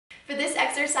For this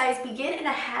exercise, begin in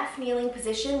a half kneeling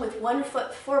position with one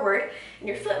foot forward and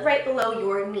your foot right below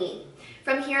your knee.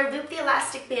 From here, loop the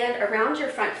elastic band around your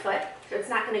front foot so it's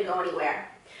not going to go anywhere.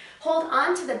 Hold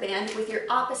on to the band with your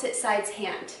opposite side's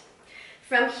hand.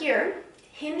 From here,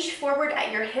 hinge forward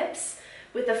at your hips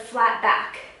with a flat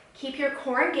back. Keep your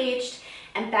core engaged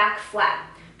and back flat.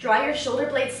 Draw your shoulder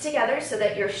blades together so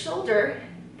that your shoulder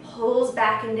pulls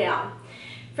back and down.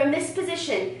 From this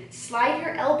position, slide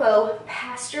your elbow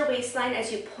past your waistline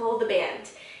as you pull the band.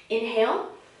 Inhale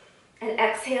and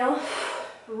exhale,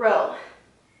 row.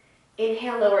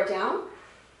 Inhale, lower down.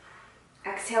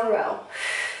 Exhale, row.